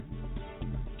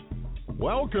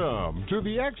Welcome to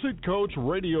the Exit Coach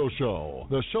Radio Show,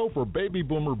 the show for baby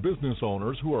boomer business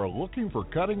owners who are looking for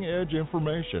cutting-edge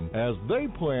information as they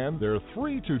plan their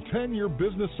 3 to 10-year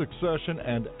business succession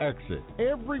and exit.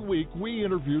 Every week, we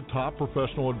interview top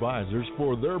professional advisors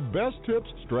for their best tips,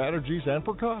 strategies, and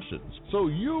precautions, so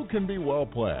you can be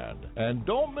well-planned. And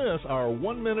don't miss our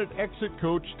 1-minute Exit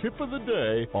Coach tip of the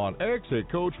day on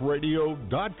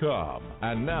ExitCoachRadio.com.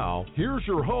 And now, here's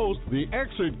your host, the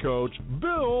Exit Coach,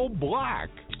 Bill Black.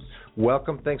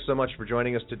 Welcome. Thanks so much for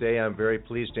joining us today. I'm very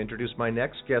pleased to introduce my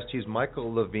next guest. He's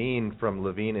Michael Levine from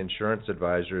Levine Insurance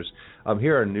Advisors. I'm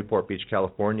here in Newport Beach,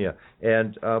 California.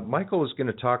 And Michael is going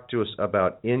to talk to us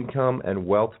about income and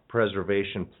wealth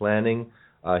preservation planning.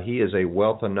 He is a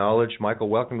wealth of knowledge. Michael,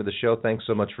 welcome to the show. Thanks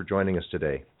so much for joining us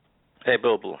today. Hey,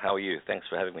 Bill. How are you? Thanks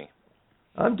for having me.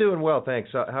 I'm doing well,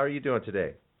 thanks. How are you doing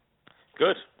today?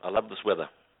 Good. I love this weather.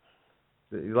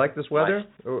 You like this weather?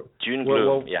 Nice. June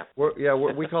gloom, yeah.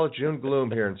 We call it June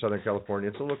gloom here in Southern California.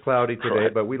 It's a little cloudy today,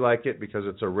 Correct. But we like it because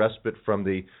it's a respite from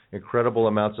the incredible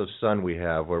amounts of sun we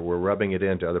have, where we're rubbing it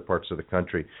into other parts of the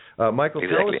country. Michael,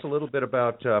 Exactly. Tell us a little bit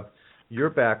about your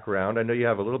background. I know you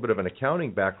have a little bit of an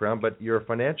accounting background, but you're a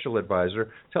financial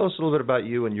advisor. Tell us a little bit about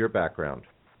you and your background.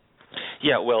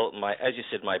 Yeah, well, as you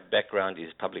said, my background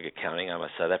is public accounting. I'm a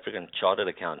South African chartered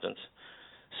accountant.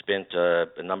 Spent a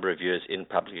number of years in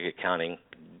public accounting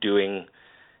doing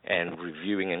and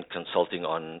reviewing and consulting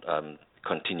on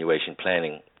continuation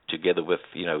planning together with,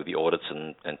 the audits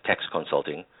and tax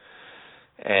consulting.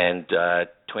 And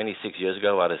 26 years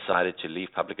ago, I decided to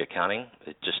leave public accounting.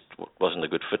 It just wasn't a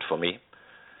good fit for me,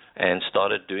 and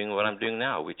started doing what I'm doing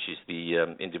now, which is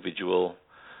the individual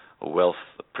wealth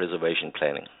preservation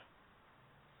planning.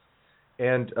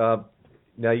 And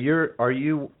now are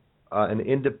you an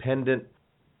independent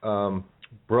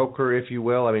broker, if you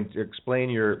will? I mean,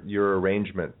 explain your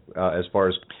arrangement as far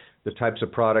as the types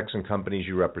of products and companies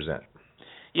you represent.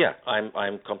 Yeah,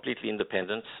 I'm completely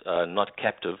independent, not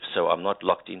captive, so I'm not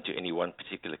locked into any one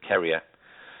particular carrier.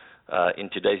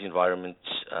 In today's environment,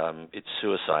 it's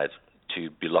suicide to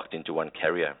be locked into one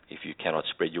carrier if you cannot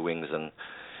spread your wings and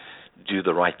do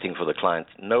the right thing for the client.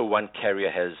 No one carrier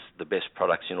has the best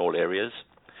products in all areas,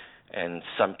 and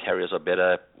some carriers are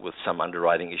better with some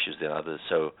underwriting issues than others.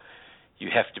 So you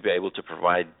have to be able to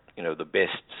provide, the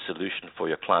best solution for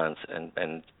your clients,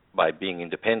 and by being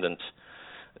independent,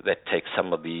 that takes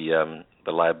some of the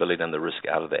liability and the risk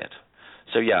out of that.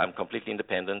 So yeah, I'm completely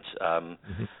independent.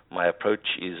 My approach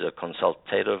is a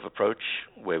consultative approach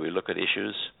where we look at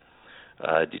issues,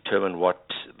 determine what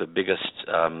the biggest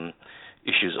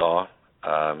issues are,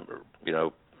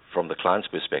 from the client's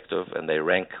perspective, and they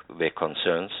rank their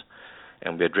concerns,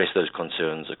 and we address those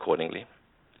concerns accordingly,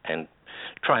 and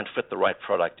try and fit the right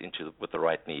product with the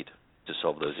right need to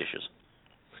solve those issues.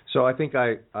 So I think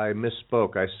I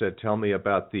misspoke. I said, tell me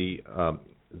about the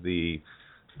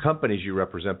companies you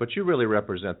represent, but you really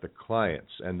represent the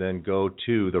clients, and then go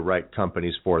to the right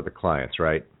companies for the clients,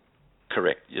 right?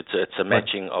 Correct. It's a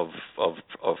matching of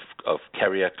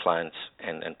carrier, clients,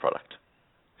 and product.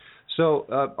 So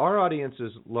our audience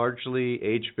is largely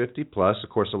age 50 plus. Of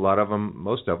course,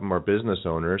 most of them are business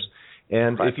owners.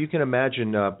 And right. If you can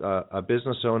imagine a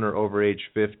business owner over age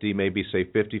 50, maybe say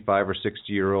 55 or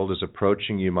 60-year-old is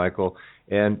approaching you, Michael,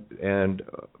 and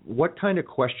what kind of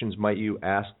questions might you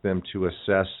ask them to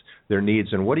assess their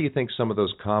needs, and what do you think some of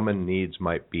those common needs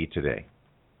might be today?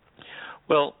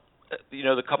 Well,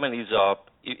 the common needs are,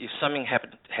 if something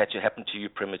had to happen to you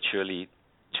prematurely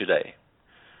today,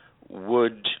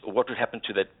 what would happen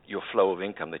to your flow of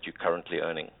income that you're currently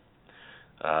earning?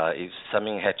 If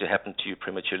something had to happen to you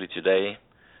prematurely today,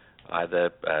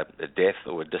 either a death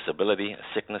or a disability, a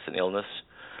sickness, an illness,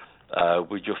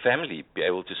 would your family be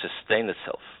able to sustain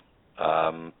itself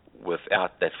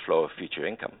without that flow of future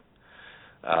income?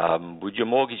 Would your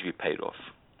mortgage be paid off?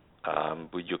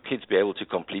 Would your kids be able to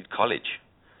complete college?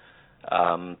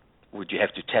 Would you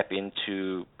have to tap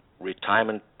into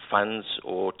retirement funds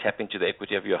or tap into the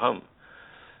equity of your home?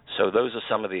 So those are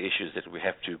some of the issues that we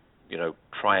have to,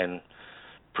 try and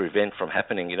prevent from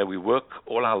happening. We work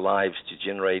all our lives to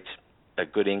generate a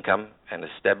good income and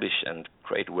establish and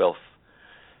create wealth.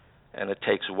 And it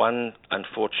takes one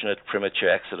unfortunate premature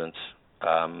accident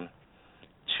to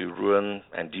ruin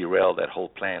and derail that whole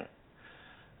plan.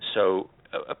 So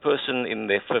a person in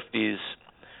their 50s,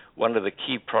 one of the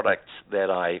key products that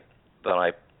I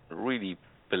really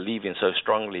believe in so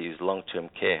strongly is long-term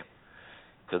care,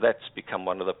 because that's become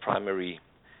one of the primary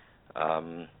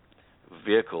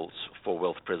vehicles for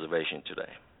wealth preservation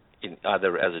today, in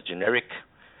either as a generic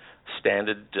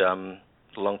standard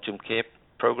long-term care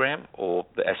program or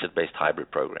the asset-based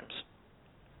hybrid programs.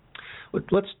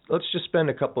 Let's just spend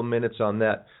a couple minutes on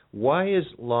that. Why is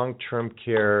long-term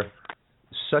care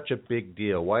such a big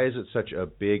deal? Why is it such a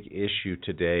big issue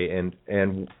today?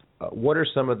 And what are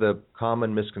some of the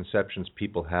common misconceptions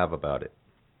people have about it?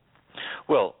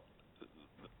 Well,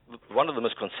 one of the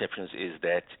misconceptions is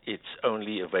that it's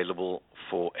only available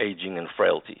for aging and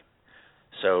frailty.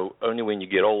 So only when you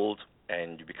get old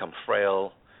and you become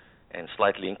frail and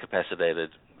slightly incapacitated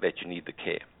that you need the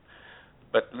care.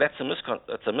 But that's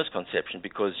a misconception,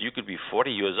 because you could be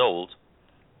 40 years old,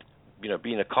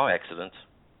 be in a car accident,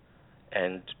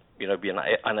 and be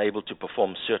unable to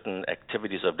perform certain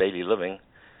activities of daily living,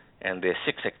 and there are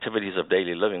 6 activities of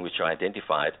daily living which are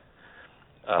identified,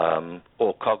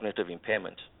 or cognitive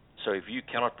impairment. So if you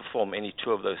cannot perform any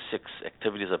 2 of those 6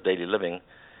 activities of daily living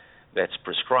that's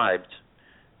prescribed,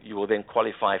 you will then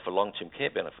qualify for long-term care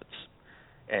benefits.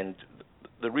 And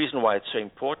the reason why it's so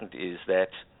important is that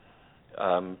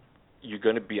you're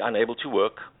going to be unable to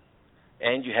work,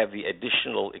 and you have the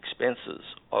additional expenses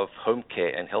of home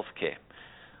care and health care.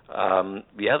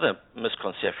 The other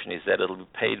misconception is that it'll be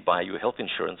paid by your health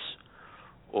insurance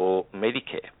or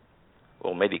Medicare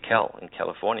or Medi-Cal in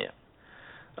California.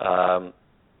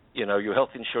 Your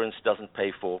health insurance doesn't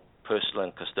pay for personal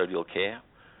and custodial care,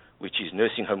 which is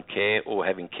nursing home care or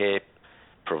having care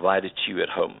provided to you at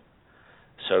home.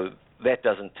 So that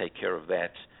doesn't take care of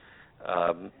that.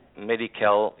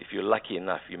 Medi-Cal, if you're lucky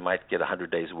enough, you might get 100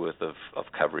 days worth of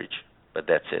coverage, but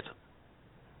that's it.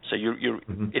 So you're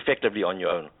effectively on your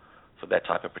own for that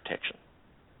type of protection.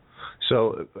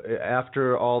 So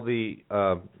after all the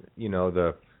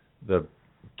the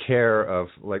care of,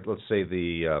 like, let's say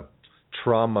the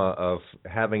trauma of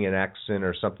having an accident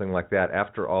or something like that,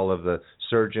 after all of the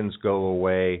surgeons go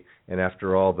away and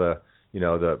after all the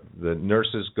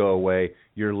nurses go away,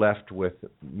 you're left with,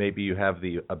 maybe you have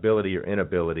the ability or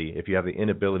inability. If you have the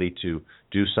inability to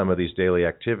do some of these daily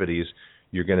activities,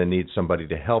 you're going to need somebody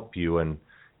to help you, and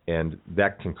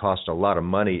that can cost a lot of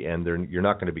money, and you're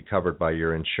not going to be covered by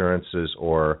your insurances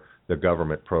or the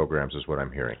government programs, is what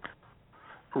I'm hearing.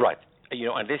 Right.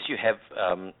 Unless you have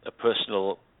a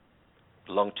personal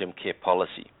long-term care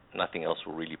policy, nothing else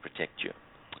will really protect you.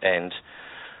 And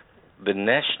the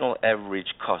national average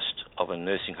cost of a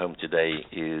nursing home today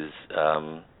is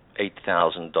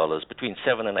 $8,000, between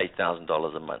 $7,000 and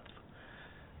 $8,000 a month.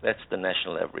 That's the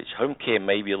national average. Home care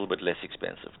may be a little bit less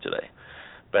expensive today,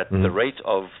 but the rate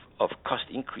of cost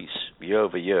increase year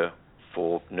over year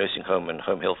for nursing home and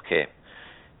home health care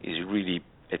is really,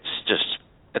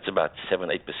 it's about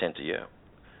 7-8% a year.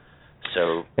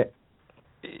 So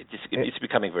it's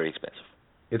becoming very expensive.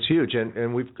 It's huge,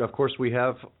 and we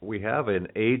have an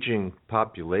aging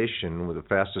population. With the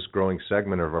fastest growing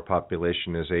segment of our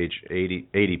population is age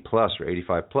 80 plus or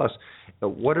 85 plus.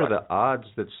 What are the odds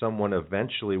that someone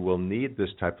eventually will need this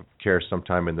type of care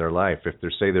sometime in their life? If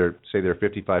they're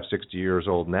 55, 60 years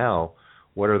old now,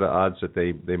 what are the odds that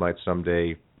they might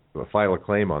someday file a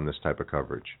claim on this type of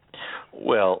coverage?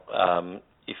 Well,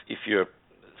 if you're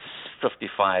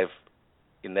 55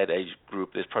 in that age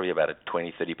group, there's probably about a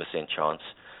 20-30% chance.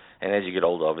 And as you get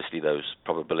older, obviously, those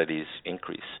probabilities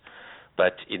increase.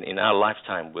 But in our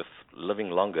lifetime, with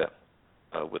living longer,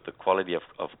 with the quality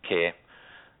of care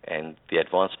and the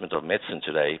advancement of medicine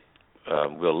today,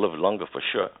 we'll live longer for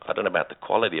sure. I don't know about the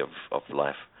quality of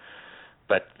life,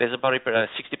 but there's about a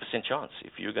 60% chance.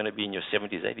 If you're going to be in your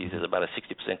 70s, 80s, there's about a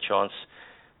 60% chance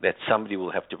that somebody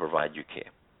will have to provide you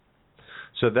care.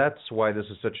 So that's why this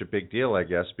is such a big deal, I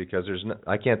guess, because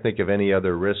I can't think of any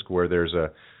other risk where there's a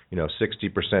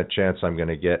 60% chance I'm going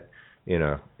to get in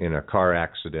a car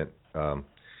accident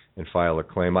and file a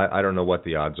claim. I don't know what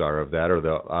the odds are of that, or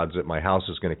the odds that my house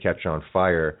is going to catch on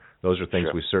fire. Those are things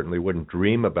we certainly wouldn't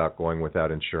dream about going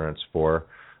without insurance for.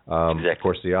 Exactly. Of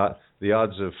course, the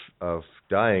odds of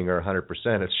dying are 100%.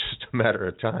 It's just a matter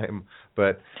of time.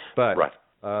 But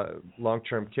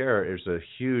long-term care is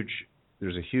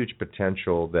there's a huge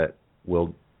potential that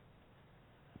we'll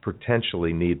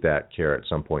potentially need that care at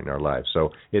some point in our lives.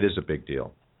 So it is a big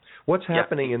deal. What's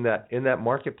happening in that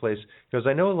marketplace? Because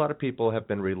I know a lot of people have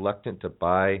been reluctant to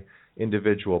buy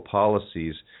individual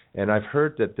policies, and I've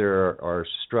heard that there are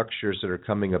structures that are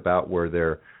coming about where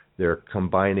they're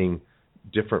combining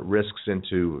different risks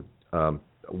into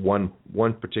one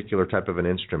particular type of an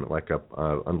instrument, like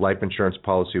a life insurance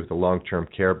policy with a long-term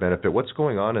care benefit. What's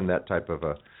going on in that type of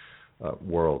a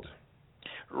world?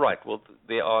 Right. Well,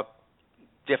 there are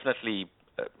definitely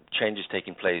changes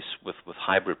taking place with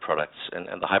hybrid products, and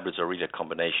the hybrids are really a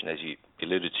combination, as you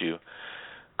alluded to,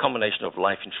 combination of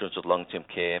life insurance with long-term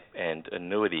care and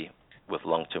annuity with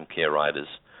long-term care riders.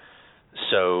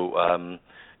 So,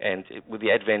 and with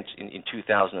the advent in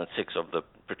 2006 of the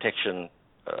protection,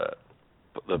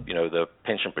 the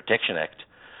Pension Protection Act,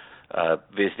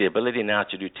 there's the ability now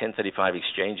to do 1035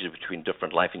 exchanges between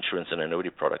different life insurance and annuity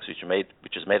products, which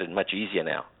has made it much easier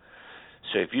now.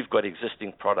 So if you've got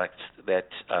existing products that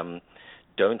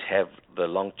don't have the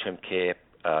long-term care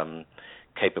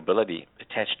capability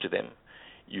attached to them,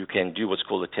 you can do what's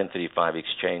called a 1035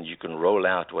 exchange. You can roll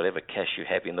out whatever cash you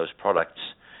have in those products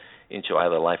into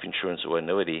either life insurance or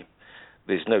annuity.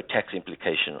 There's no tax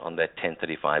implication on that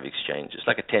 1035 exchange. It's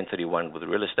like a 1031 with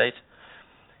real estate,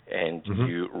 and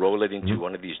you roll it into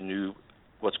one of these new,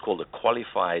 what's called a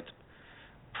qualified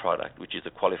product, which is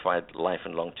a qualified life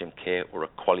and long-term care or a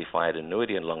qualified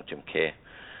annuity and long-term care,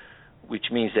 which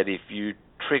means that if you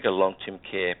trigger long-term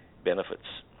care benefits,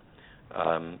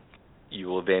 you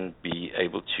will then be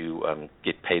able to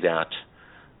get paid out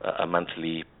a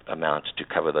monthly amount to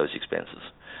cover those expenses.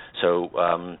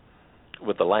 So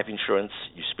with the life insurance,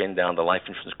 you spend down the life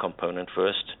insurance component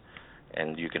first,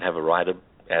 and you can have a rider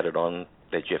added on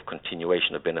that you have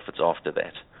continuation of benefits after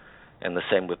that. And the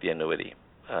same with the annuity.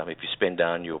 If you spend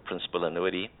down your principal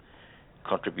annuity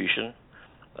contribution,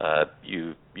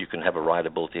 you can have a rider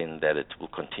built in that it will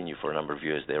continue for a number of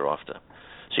years thereafter.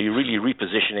 So you're really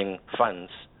repositioning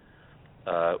funds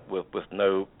with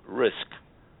no risk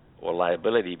or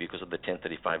liability because of the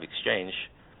 1035 exchange,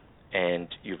 and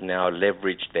you've now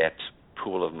leveraged that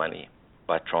pool of money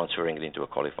by transferring it into a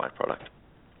qualified product.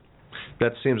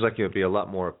 That seems like it would be a lot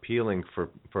more appealing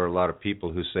for a lot of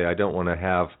people who say, I don't want to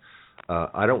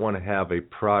have a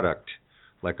product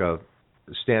like a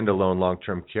standalone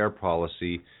long-term care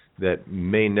policy that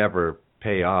may never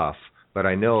pay off. But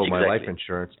I know my life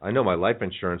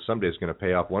insurance someday is going to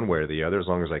pay off one way or the other. As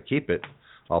long as I keep it,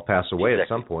 I'll pass away at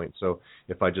some point. So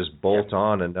if I just bolt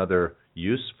on another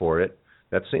use for it,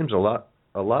 that seems a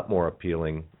lot more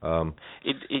appealing.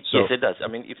 Yes, it does. I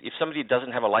mean, if somebody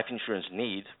doesn't have a life insurance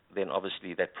need, then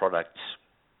obviously that product,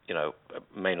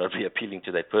 may not be appealing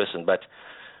to that person. But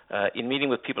in meeting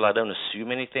with people, I don't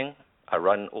assume anything. I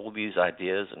run all these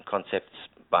ideas and concepts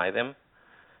by them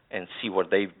and see what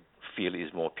they feel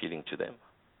is more appealing to them.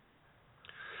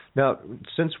 Now,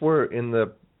 since we're in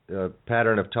the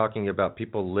pattern of talking about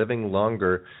people living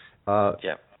longer, I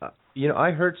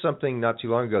heard something not too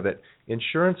long ago that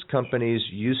insurance companies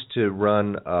used to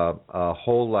run a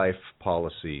whole life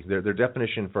policy. Their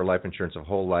definition for life insurance of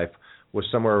whole life was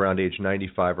somewhere around age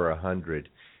 95 or 100.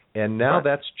 And now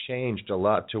that's changed a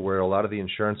lot to where a lot of the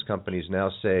insurance companies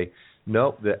now say,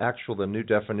 no, the new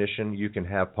definition, you can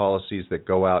have policies that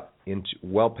go out into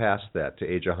well past that to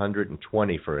age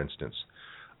 120, for instance.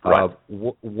 Right.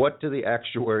 What do the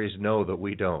actuaries know that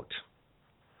we don't?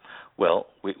 Well,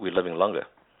 we're living longer,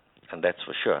 and that's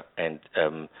for sure. And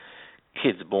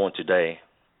kids born today,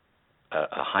 a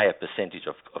higher percentage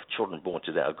of children born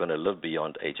today are going to live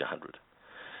beyond age 100.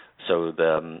 So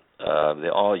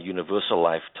there are universal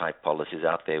life type policies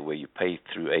out there where you pay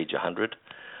through age 100,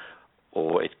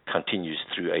 or it continues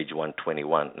through age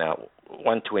 121. Now,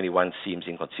 121 seems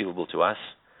inconceivable to us,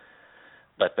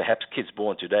 but perhaps kids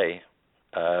born today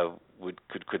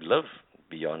could live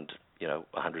beyond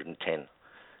 110,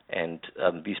 and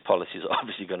these policies are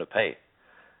obviously going to pay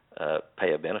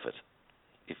a benefit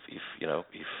if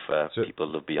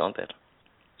people live beyond that.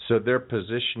 So they're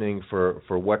positioning for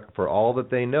all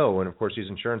that they know, and of course these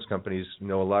insurance companies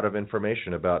know a lot of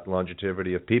information about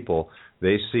longevity of people.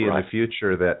 They see in the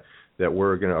future that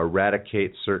we're going to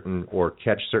eradicate certain or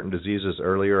catch certain diseases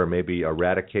earlier, or maybe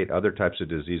eradicate other types of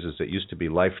diseases that used to be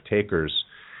life takers.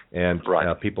 And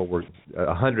people were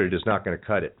 100 is not going to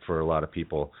cut it for a lot of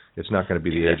people. It's not going to be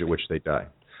the age at which they die.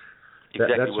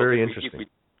 Exactly. That's very interesting.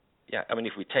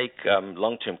 If we take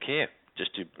long-term care,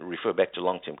 just to refer back to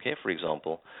long-term care, for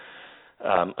example,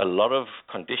 a lot of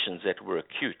conditions that were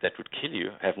acute, that would kill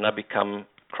you, have now become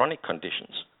chronic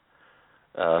conditions.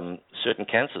 Certain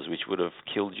cancers, which would have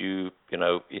killed you, in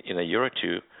a year or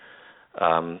two,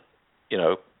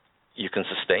 you can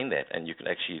sustain that, and you can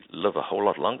actually live a whole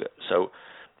lot longer. So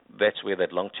that's where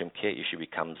that long-term care issue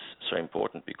becomes so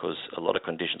important, because a lot of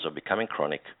conditions are becoming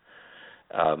chronic.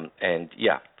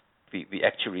 The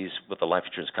actuaries with the life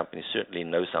insurance companies certainly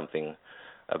know something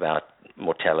about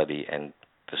mortality and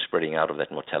the spreading out of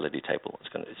that mortality table.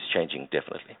 It's changing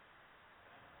definitely.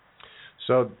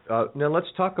 So now let's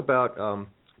talk about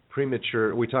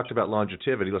premature. We talked about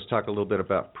longevity. Let's talk a little bit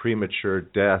about premature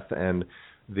death and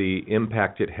the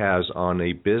impact it has on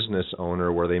a business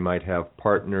owner where they might have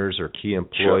partners or key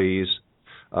employees. Sure.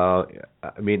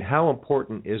 How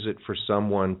important is it for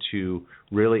someone to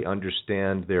really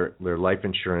understand their life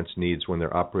insurance needs when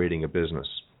they're operating a business?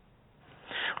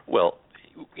 Well,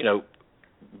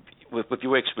 with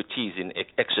your expertise in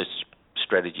exit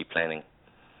strategy planning,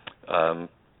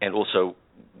 And also,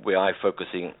 where I'm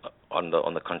focusing on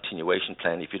the continuation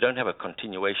plan. If you don't have a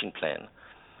continuation plan,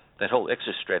 that whole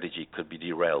exit strategy could be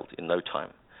derailed in no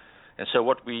time. And so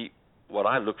what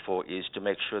I look for is to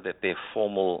make sure that there are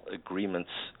formal agreements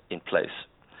in place,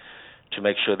 to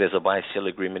make sure there's a buy-sell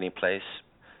agreement in place,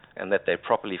 and that they're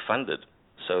properly funded,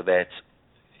 so that,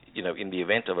 in the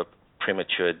event of a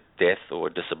premature death or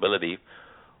disability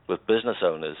with business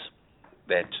owners,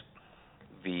 that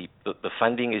the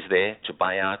funding is there to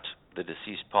buy out the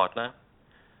deceased partner,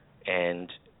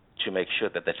 and to make sure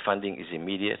that funding is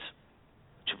immediate,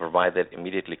 to provide that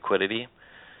immediate liquidity,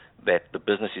 that the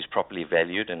business is properly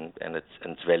valued and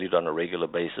it's valued on a regular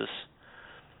basis,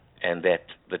 and that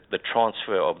the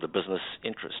transfer of the business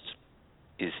interest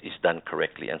is done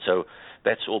correctly. And so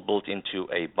that's all built into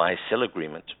a buy-sell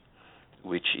agreement,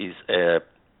 which is a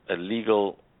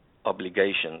legal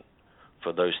obligation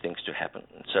for those things to happen.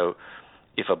 And so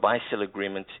if a buy-sell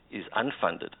agreement is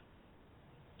unfunded,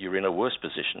 you're in a worse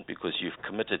position, because you've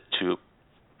committed to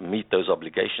meet those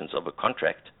obligations of a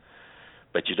contract,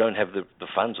 but you don't have the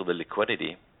funds or the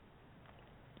liquidity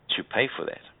to pay for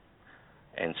that.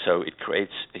 And so it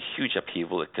creates a huge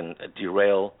upheaval. It can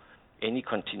derail any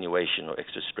continuation or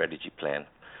exit strategy plan.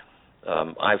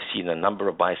 I've seen a number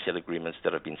of buy-sell agreements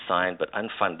that have been signed but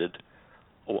unfunded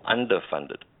or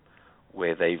underfunded,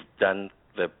 where they've done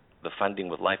the funding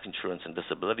with life insurance and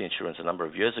disability insurance a number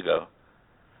of years ago.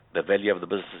 The value of the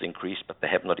business has increased, but they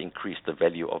have not increased the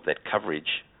value of that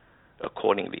coverage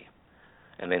accordingly.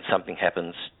 And then something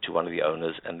happens to one of the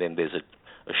owners, and then there's a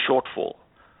shortfall,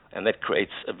 and that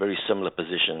creates a very similar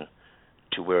position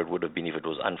to where it would have been if it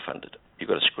was unfunded. You've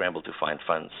got to scramble to find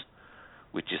funds,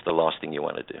 which is the last thing you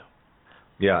want to do.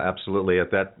 Yeah, absolutely.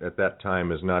 At that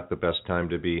time is not the best time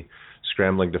to be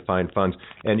scrambling to find funds.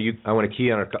 And I want to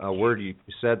key on a word you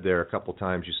said there a couple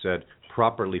times. You said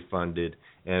properly funded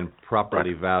and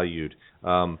properly valued.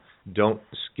 Don't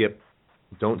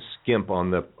skimp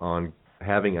on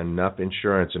having enough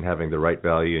insurance and having the right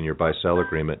value in your buy-sell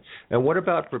agreement. And what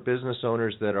about for business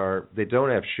owners they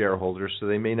don't have shareholders, so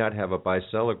they may not have a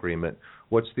buy-sell agreement?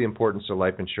 What's the importance of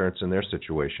life insurance in their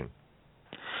situation?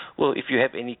 Well, if you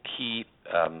have any key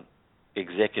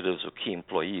executives or key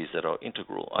employees that are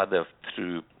integral, either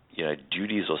through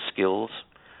duties or skills,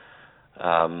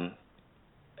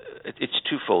 it's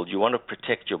twofold. You want to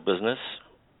protect your business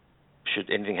should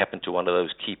anything happen to one of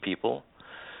those key people,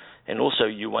 and also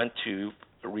you want to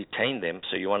retain them,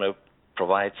 so you want to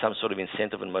provide some sort of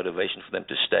incentive and motivation for them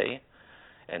to stay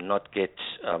and not get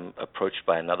approached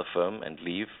by another firm and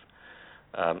leave,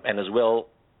 and as well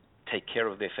take care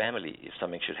of their family if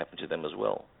something should happen to them as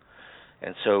well.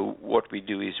 And so what we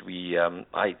do is we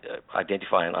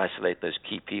identify and isolate those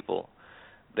key people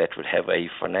that would have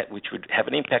which would have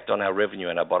an impact on our revenue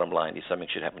and our bottom line if something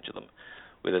should happen to them,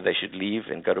 whether they should leave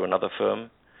and go to another firm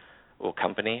or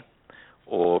company,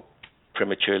 or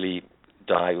prematurely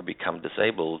die or become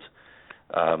disabled.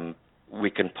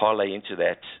 We can parlay into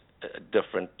that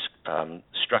different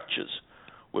structures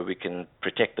where we can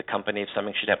protect the company if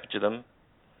something should happen to them.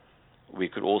 We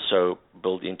could also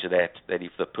build into that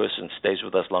if the person stays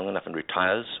with us long enough and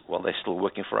retires while they're still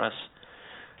working for us,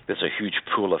 there's a huge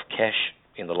pool of cash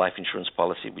in the life insurance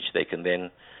policy which they can then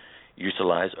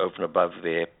utilize over and above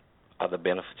their other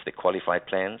benefits, their qualified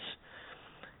plans.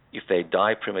 If they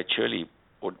die prematurely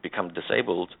or become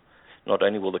disabled, not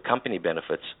only will the company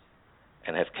benefit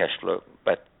and have cash flow,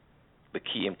 but the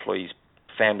key employee's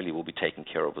family will be taken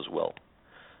care of as well.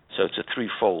 So it's a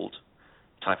threefold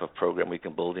type of program we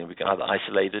can build in. We can either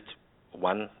isolate it,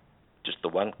 just the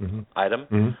one item,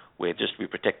 where just we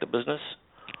protect the business,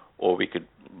 or we could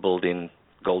build in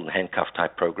golden handcuff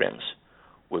type programs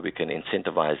where we can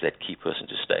incentivize that key person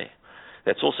to stay.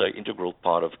 That's also an integral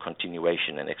part of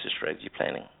continuation and exit strategy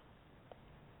planning.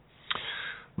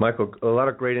 Michael, a lot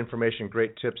of great information,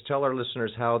 great tips. Tell our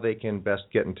listeners how they can best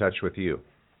get in touch with you.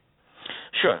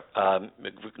 Sure.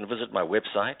 You can visit my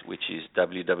website, which is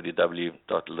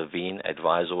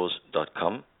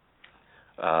www.levineadvisors.com.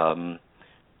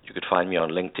 You could find me on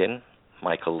LinkedIn,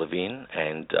 Michael Levine,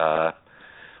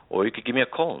 or you could give me a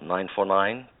call,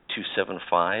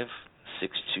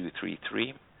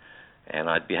 949-275-6233, and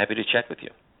I'd be happy to chat with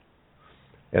you.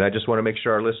 And I just want to make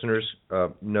sure our listeners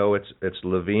know it's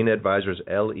Levine Advisors,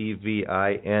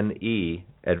 Levine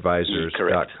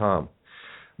Advisors.com.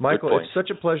 Michael, it's such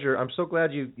a pleasure. I'm so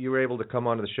glad you were able to come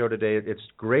on to the show today. It's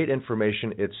great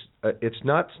information. It's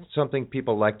not something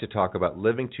people like to talk about,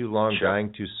 living too long,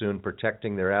 dying too soon,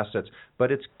 protecting their assets,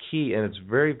 but it's key and it's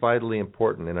very vitally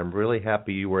important, and I'm really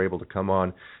happy you were able to come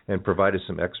on and provide us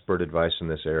some expert advice in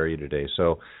this area today.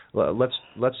 So let's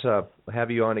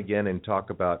have you on again and talk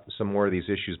about some more of these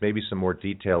issues, maybe some more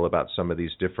detail about some of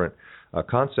these different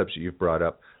concepts that you've brought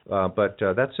up. But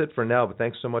that's it for now. But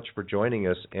thanks so much for joining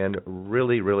us, and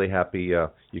really, really happy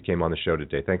you came on the show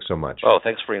today. Thanks so much. Oh,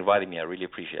 thanks for inviting me. I really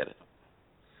appreciate it.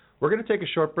 We're going to take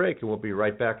a short break, and we'll be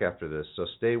right back after this. So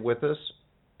stay with us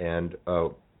and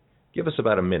give us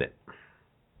about a minute.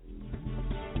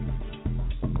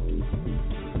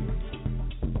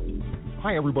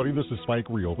 Hi, everybody. This is Spike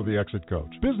Reel for the Exit Coach.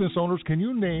 Business owners, can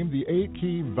you name the 8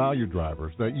 key value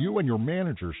drivers that you and your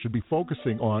managers should be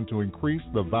focusing on to increase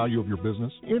the value of your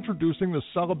business? Introducing the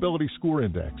Sellability Score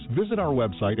Index. Visit our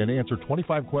website and answer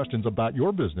 25 questions about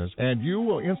your business, and you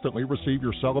will instantly receive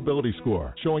your sellability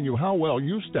score, showing you how well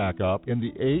you stack up in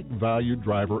the 8 value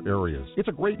driver areas. It's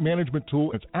a great management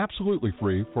tool. It's absolutely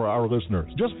free for our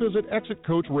listeners. Just visit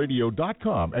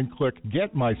exitcoachradio.com and click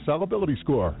Get My Sellability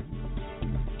Score.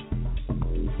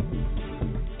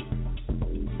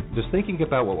 Does thinking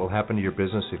about what will happen to your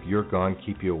business if you're gone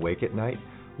keep you awake at night?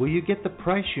 Will you get the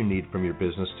price you need from your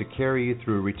business to carry you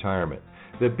through retirement?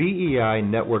 The BEI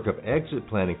network of exit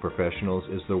planning professionals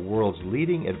is the world's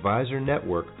leading advisor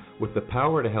network with the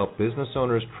power to help business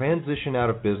owners transition out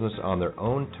of business on their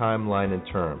own timeline and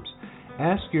terms.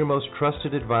 Ask your most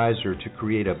trusted advisor to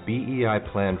create a BEI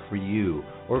plan for you,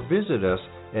 or visit us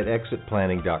at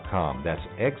exitplanning.com. That's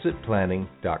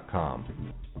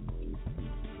exitplanning.com.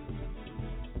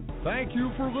 Thank you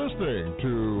for listening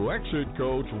to Exit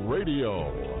Coach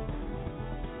Radio.